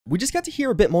We just got to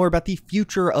hear a bit more about the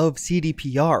future of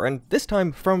CDPR, and this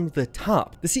time from the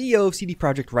top. The CEO of CD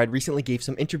Projekt Red recently gave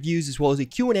some interviews as well as a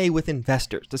Q&A with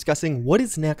investors discussing what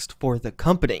is next for the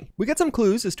company. We got some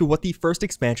clues as to what the first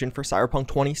expansion for Cyberpunk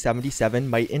 2077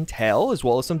 might entail, as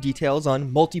well as some details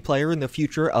on multiplayer in the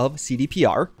future of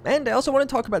CDPR. And I also want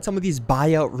to talk about some of these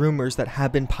buyout rumors that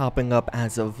have been popping up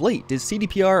as of late. Is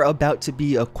CDPR about to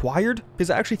be acquired? Because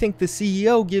I actually think the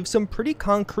CEO gives some pretty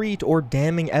concrete or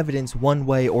damning evidence one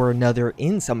way or another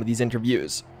in some of these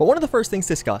interviews. But one of the first things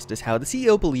discussed is how the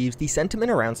CEO believes the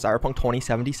sentiment around Cyberpunk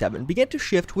 2077 began to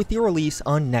shift with the release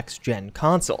on next-gen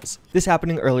consoles. This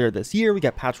happening earlier this year. We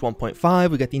got patch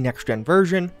 1.5, we got the next-gen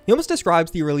version. He almost describes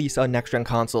the release on next-gen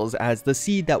consoles as the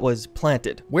seed that was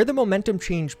planted, where the momentum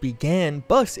change began,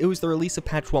 but it was the release of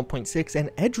patch 1.6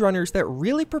 and edge runners that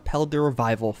really propelled the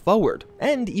revival forward,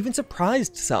 and even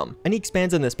surprised some. And he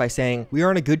expands on this by saying, "We are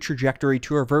on a good trajectory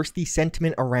to reverse the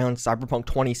sentiment around Cyberpunk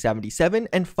 2077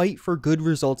 and fight for good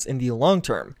results in the long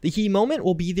term. The key moment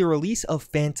will be the release of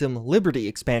Phantom Liberty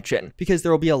expansion, because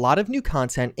there will be a lot of new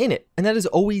content in it, and that is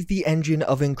always the engine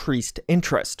of increased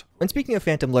interest." And speaking of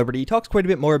Phantom Liberty, he talks quite a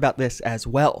bit more about this as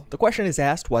well. The question is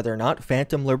asked whether or not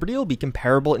Phantom Liberty will be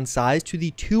comparable in size to the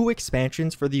 2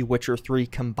 expansions for The Witcher 3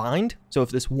 combined. So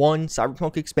if this one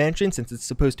Cyberpunk expansion, since it's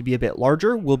supposed to be a bit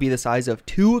larger, will be the size of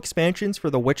 2 expansions for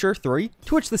The Witcher 3,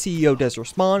 to which the CEO does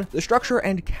respond, "The structure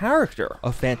and character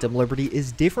of Phantom Liberty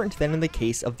is different than in the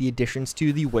case of the additions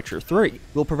to The Witcher 3.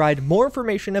 We'll provide more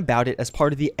information about it as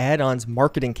part of the add-ons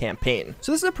marketing campaign."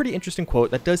 So this is a pretty interesting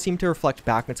quote that does seem to reflect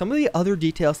back on some of the other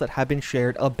details that have been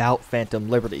shared about Phantom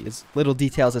Liberty. As little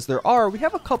details as there are, we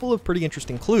have a couple of pretty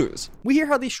interesting clues. We hear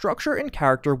how the structure and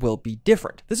character will be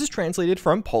different. This is translated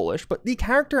from Polish, but the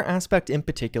character aspect in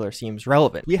particular seems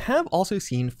relevant. We have also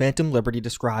seen Phantom Liberty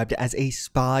described as a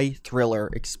spy thriller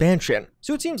expansion.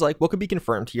 So it seems like what could be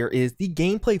confirmed here is the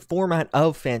gameplay format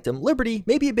of Phantom Liberty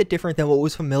may be a bit different than what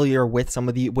was familiar with some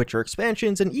of the Witcher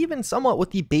expansions and even somewhat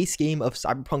with the base game of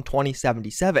Cyberpunk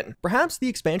 2077. Perhaps the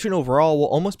expansion overall will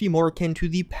almost be more akin to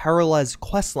the Parallels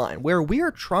questline, where we are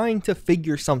trying to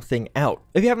figure something out.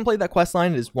 If you haven't played that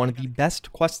questline, it is one of the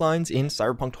best questlines in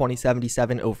Cyberpunk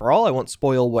 2077 overall. I won't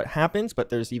spoil what happens, but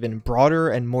there's even broader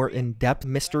and more in-depth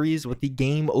mysteries with the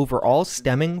game overall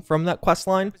stemming from that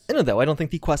questline. And though I don't think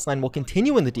the questline will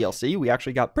continue in the DLC, we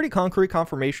actually got pretty concrete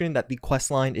confirmation that the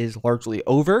questline is largely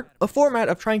over. A format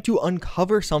of trying to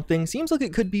uncover something seems like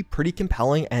it could be pretty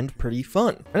compelling and pretty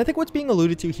fun. And I think what's being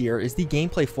alluded to here is the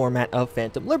gameplay format of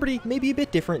Phantom Liberty may be a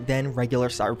bit different than regular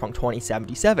Cyberpunk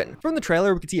 2077. From the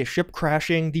trailer, we could see a ship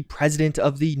crashing, the president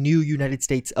of the new United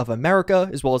States of America,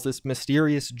 as well as this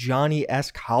mysterious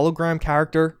Johnny-esque hologram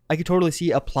character. I could totally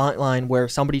see a plotline where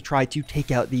somebody tried to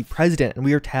take out the president, and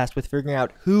we are tasked with figuring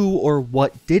out who or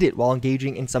what did it while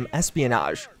engaging in some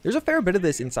espionage. There's a fair bit of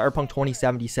this in Cyberpunk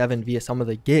 2077 via some of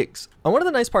the gigs. And one of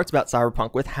the nice parts about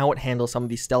Cyberpunk with how it handles some of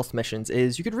these stealth missions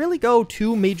is you could really go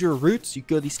 2 major routes. You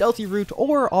could go the stealthy route,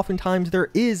 or oftentimes there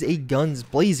is a guns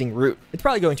blazing route. It's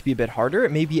probably going to be a bit harder,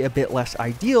 it may be a bit less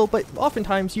ideal, but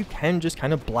oftentimes you can just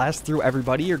kind of blast through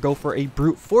everybody or go for a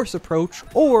brute force approach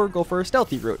or go for a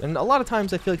stealthy route. And a lot of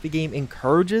times I feel like the game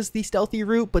encourages the stealthy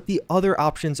route, but the other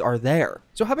options are there.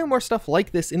 So having more stuff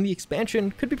like this in the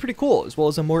expansion could be pretty cool, as well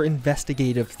as a more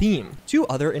investigative theme. 2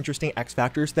 other interesting X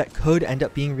factors that could end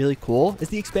up being really cool is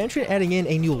the expansion adding in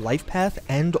a new life path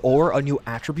and or a new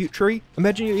attribute tree.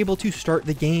 Imagine you're able to start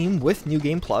the game with New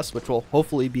Game Plus, which will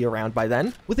hopefully be around by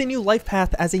then, with a new life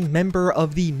path as a member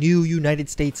of the new United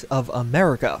States of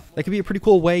America. That could be a pretty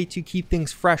cool way to keep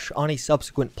things fresh on a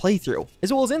subsequent playthrough.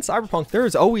 As well as in Cyberpunk, there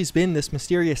has always been this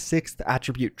mysterious 6th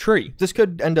attribute tree. This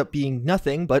could end up being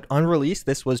nothing, but on release,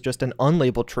 this was just an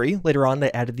unlabeled tree. Later on,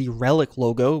 they added the relic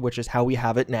logo, which is how we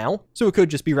have it now. So it could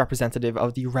just be representative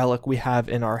of the relic we have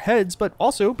in our heads, but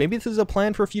also maybe this is a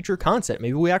plan for future content.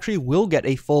 Maybe we actually will get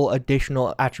a full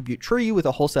additional attribute tree with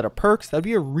a whole set of perks. That'd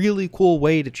be a really cool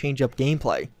way to change up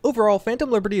gameplay. Overall,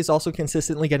 Phantom Liberty is also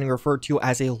consistently getting referred to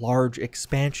as a large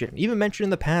expansion. Even mentioned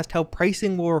in the past how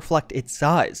pricing will reflect its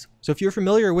size. So if you're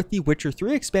familiar with the Witcher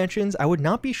 3 expansions, I would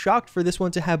not be shocked for this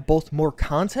one to have both more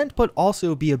content, but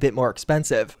also be a bit more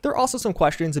expensive. There are also some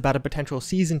questions about a potential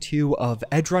Season 2 of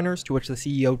Edge Runners, to which the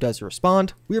CEO does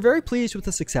respond. "We are very pleased with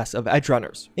the success of Edge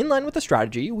Runners. In line with the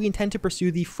strategy, we intend to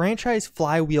pursue the franchise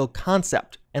flywheel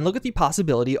concept and look at the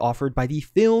possibility offered by the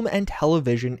film and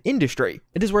television industry.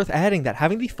 It is worth adding that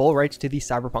having the full rights to the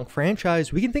Cyberpunk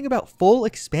franchise, we can think about full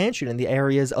expansion in the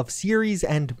areas of series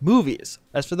and movies.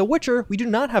 As for The Witcher, we do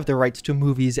not have the their rights to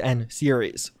movies and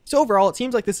series. So overall, it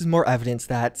seems like this is more evidence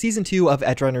that Season 2 of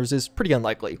Edgerunners is pretty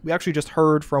unlikely. We actually just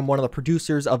heard from one of the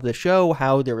producers of the show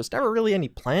how there was never really any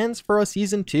plans for a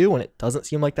Season 2, and it doesn't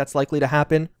seem like that's likely to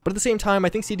happen. But at the same time, I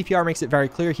think CDPR makes it very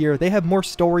clear here they have more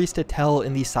stories to tell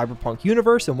in the Cyberpunk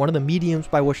universe, and one of the mediums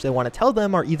by which they want to tell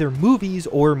them are either movies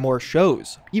or more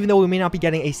shows. Even though we may not be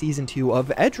getting a Season 2 of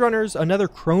Edgerunners, another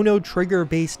Chrono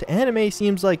Trigger-based anime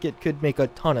seems like it could make a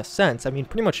ton of sense. I mean,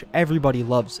 pretty much everybody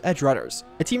loves Edgerunners.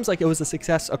 It seems like it was a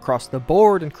success across the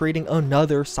board, and creating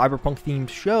another cyberpunk-themed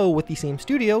show with the same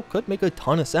studio could make a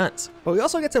ton of sense. But we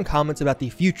also get some comments about the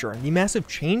future and the massive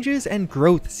changes and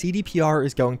growth CDPR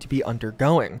is going to be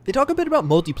undergoing. They talk a bit about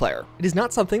multiplayer. It is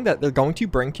not something that they're going to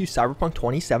bring to Cyberpunk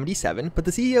 2077, but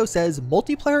the CEO says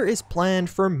multiplayer is planned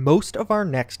for most of our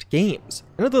next games.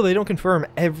 And although they don't confirm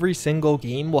every single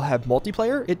game will have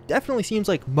multiplayer, it definitely seems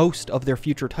like most of their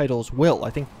future titles will. I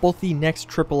think both the next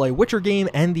AAA Witcher game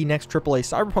and the next AAA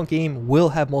Cyberpunk game will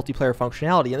have multiplayer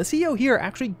functionality, and the CEO here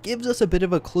actually gives us a bit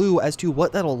of a clue as to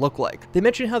what that'll look like. They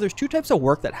mention how there's two types of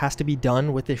work that has to be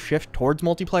done with this shift towards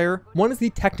multiplayer. One is the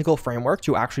technical framework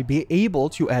to actually be able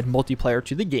to add multiplayer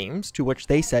to the games, to which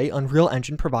they say Unreal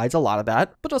Engine provides a lot of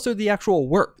that, but also the actual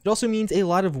work. It also means a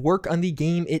lot of work on the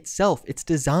game itself, its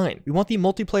design. We want the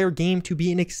multiplayer game to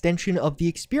be an extension of the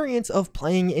experience of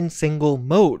playing in single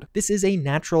mode. This is a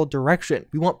natural direction.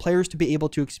 We want players to be able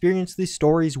to experience the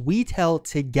stories we tell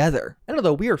together. And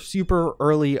although we are super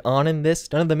early on in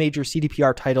this, none of the major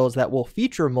CDPR titles that will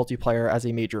feature multiplayer as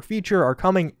a major feature are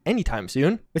coming anytime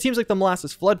soon. It seems like the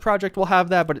Molasses Flood project will have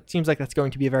that, but it seems like that's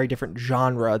going to be a very different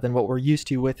genre than what we're used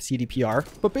to with CDPR.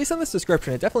 But based on this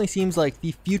description, it definitely seems like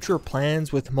the future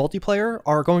plans with multiplayer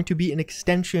are going to be an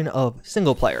extension of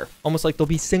single player. Almost like there'll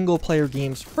be single player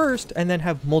games first and then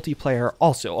have multiplayer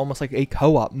also, almost like a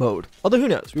co-op mode. Although who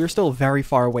knows, we are still very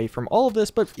far away from all of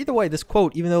this, but either way, this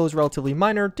quote, even though it was relatively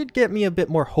minor, did get me a bit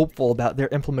more hopeful about their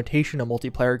implementation of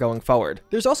multiplayer going forward.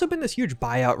 There's also been this huge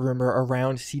buyout rumor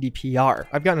around CDPR.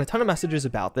 I've gotten a ton of messages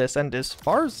about this, and as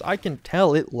far as I can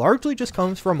tell, it largely just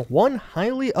comes from one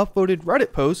highly upvoted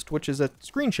Reddit post, which is a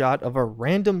screenshot of a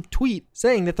random tweet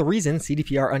saying that the reason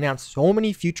CDPR announced so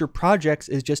many future projects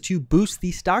is just to boost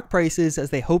the stock prices as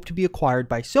they hope to be acquired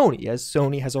by Sony, as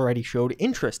Sony has already showed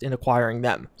interest in acquiring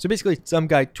them. So basically, some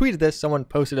guy tweeted this, someone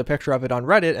posted a picture of it on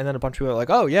Reddit, and then a bunch of people are like,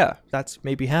 oh yeah, that's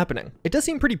maybe happening. It does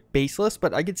seem pretty baseless,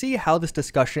 but I could see how this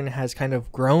discussion has kind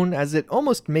of grown, as it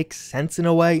almost makes sense in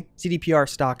a way. CDPR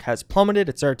stock has plummeted,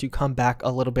 it started to come back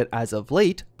a little bit as of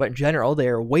late, but in general, they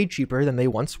are way cheaper than they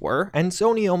once were, and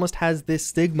Sony almost has this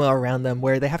stigma around them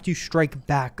where they have to strike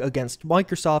back against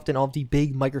Microsoft and all of the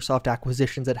big Microsoft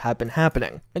acquisitions that have been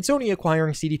happening. And Sony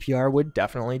acquiring CDPR would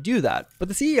definitely do that. But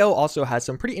the CEO also has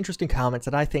some pretty interesting comments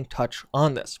that I think touch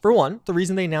on this. For one, the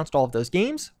reason they announced all of those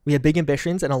games, we have big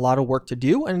ambitions and a lot of work to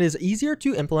do, and it is easier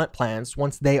to implement plans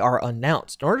once they are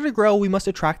announced. In order to grow, we must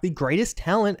attract the greatest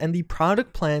talent, and the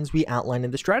product plans we outline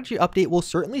in the strategy update will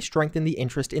certainly strengthen the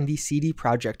interest in the CD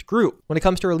Projekt group. When it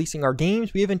comes to releasing our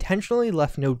games, we have intentionally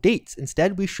left no dates.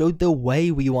 Instead, we showed the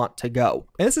way we want to go.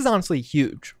 And this is honestly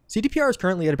huge. CDPR is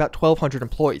currently at about 1,200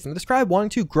 employees, and they describe wanting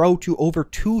to grow to over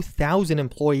 2,000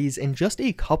 employees in just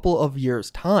a couple of years'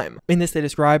 time. In this, they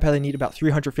describe how they need about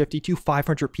 350 to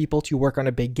 500 people to work on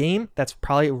a big game. That's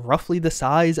probably roughly the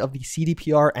size of the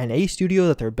CDPR NA studio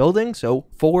that they're building, so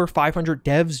 400 or 500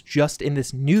 devs just in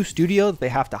this new studio that they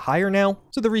have to hire now.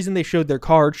 So the reason they showed their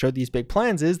card, showed these big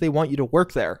plans, is they want you to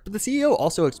work there. But the CEO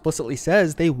also explicitly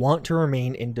says they want to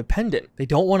remain independent. They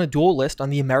don't want a dual list on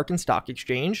the American Stock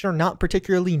Exchange, and are not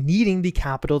particularly needing the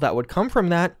capital that would come from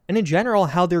that, and in general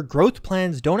how their growth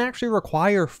plans don't actually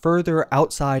require further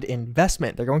outside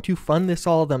investment. They're going to fund this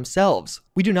all themselves.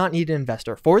 We do not need an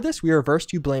investor for this. We are averse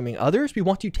to blaming others. We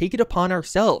want to take it upon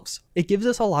ourselves. It gives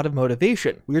us a lot of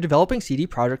motivation. We are developing CD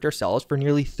Projekt ourselves for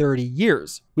nearly 30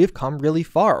 years. We have come really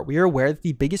far. We are aware that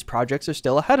the biggest projects are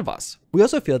still ahead of us. We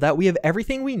also feel that we have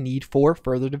everything we need for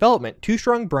further development. 2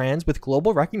 strong brands with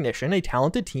global recognition, a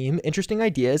talented team, interesting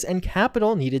ideas, and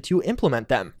capital needed to implement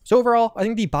them. So overall, I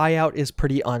think the buyout is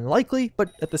pretty unlikely,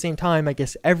 but at the same time, I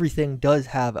guess everything does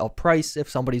have a price if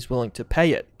somebody's willing to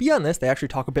pay it. Beyond this, they actually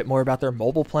talk a bit more about their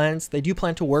mobile plans. They do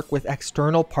plan to work with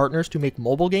external partners to make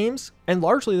mobile games, and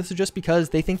largely this is just because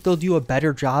they think they'll do a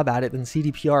better job at it than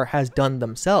CDPR has done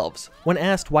themselves. When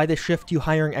asked why the shift to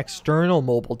hiring external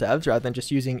mobile devs rather than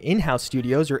just using in-house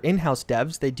studios or in-house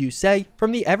devs, they do say,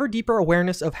 from the ever deeper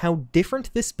awareness of how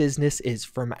different this business is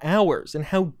from ours and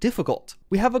how difficult.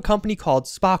 we have a company called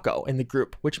Spako in the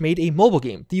group, which made a mobile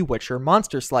game, The Witcher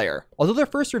Monster Slayer. Although their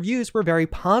first reviews were very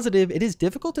positive, it is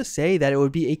difficult to say that it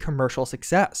would be a commercial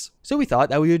success. So we thought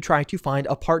that we would try to find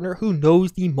a partner who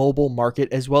knows the mobile market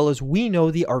as well as we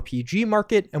know the RPG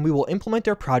market, and we will implement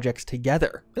our projects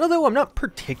together. And although I'm not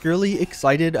particularly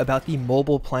excited about the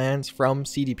mobile plans from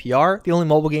CDPR, the only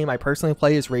mobile game I personally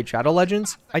play is Raid Shadow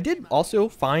Legends, I did also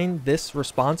find this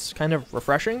response kind of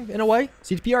refreshing in a way.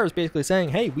 CDPR is basically saying,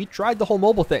 hey, we tried the whole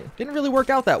mobile thing, didn't really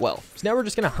work out that well. So now we're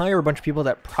just going to hire a bunch of people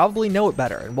that probably know it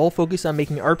better, and we'll focus on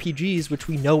making RPGs, which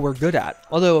we know we're good at.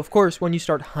 Although, of course, when you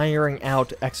start hiring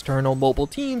out external mobile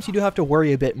teams, you do have to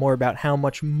worry a bit more about how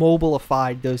much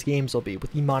mobile-ified those games will be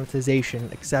with the monetization,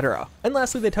 etc. And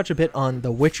lastly, they touch a bit on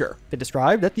The Witcher. They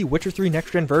describe that the Witcher 3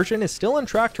 next-gen version is still on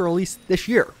track to release this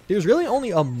year. There's really only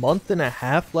a month and a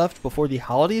half left before the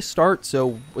holidays start,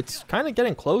 so it's kind of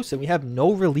getting close, and we have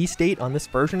no release date on this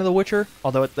version of The Witcher.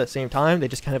 Although at the same time, they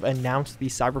just kind of announced the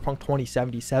Cyberpunk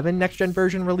 2077 next-gen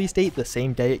version release date the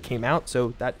same day it came out,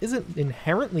 so that isn't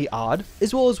inherently odd.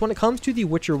 As well as when it comes to the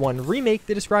Witcher 1 remake,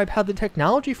 they describe how the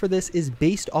technology for this is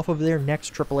based off of their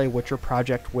next AAA Witcher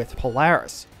project with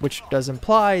Polaris, which does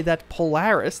imply that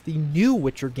Polaris, the new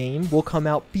Witcher game, will come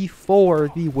out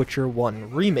before the Witcher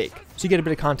 1 remake. So you get a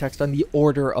bit of context on the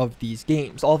order of these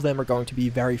games. All of them are going to be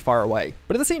very far away.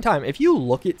 But at the same time, if you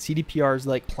look at CDPR's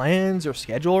plans or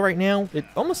schedule right now, it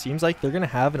almost seems like they're going to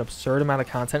have an absurd amount of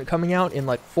content coming out in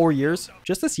 4 years.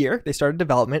 Just this year, they started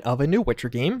development of a new Witcher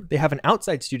game. They have an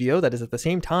outside studio that is at the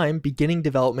same time beginning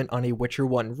development on a Witcher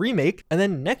 1 remake. And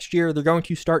then next year, they're going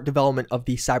to start development of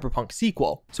the Cyberpunk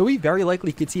sequel. So we very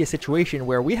likely could see a situation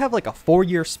where we have a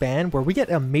 4-year span where we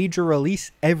get a major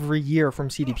release every year from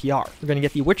CDPR. We're going to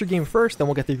get the Witcher game first, then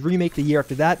we'll get the remake the year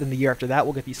after that, then the year after that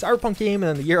we'll get the Cyberpunk game, and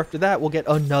then the year after that we'll get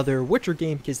another Witcher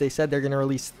game, because they said they're going to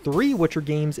release 3 Witcher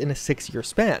games in a 6-year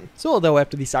span. So although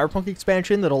after the Cyberpunk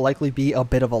expansion that'll likely be a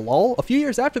bit of a lull, a few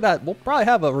years after that we'll probably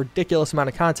have a ridiculous amount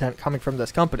of content coming from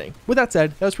this company. With that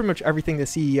said, that was pretty much everything the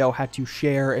CEO had to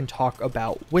share and talk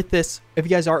about with this. If you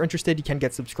guys are interested, you can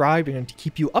get subscribed and to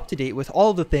keep you up to date with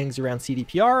all the things around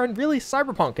CDPR and really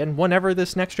Cyberpunk and whenever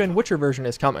this next-gen Witcher version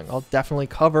is coming. I'll definitely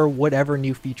cover whatever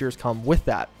new features come with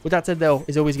that. With that said though,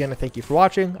 as always, again, thank you for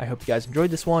watching. I hope you guys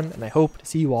enjoyed this one, and I hope to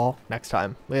see you all next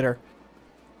time. Later.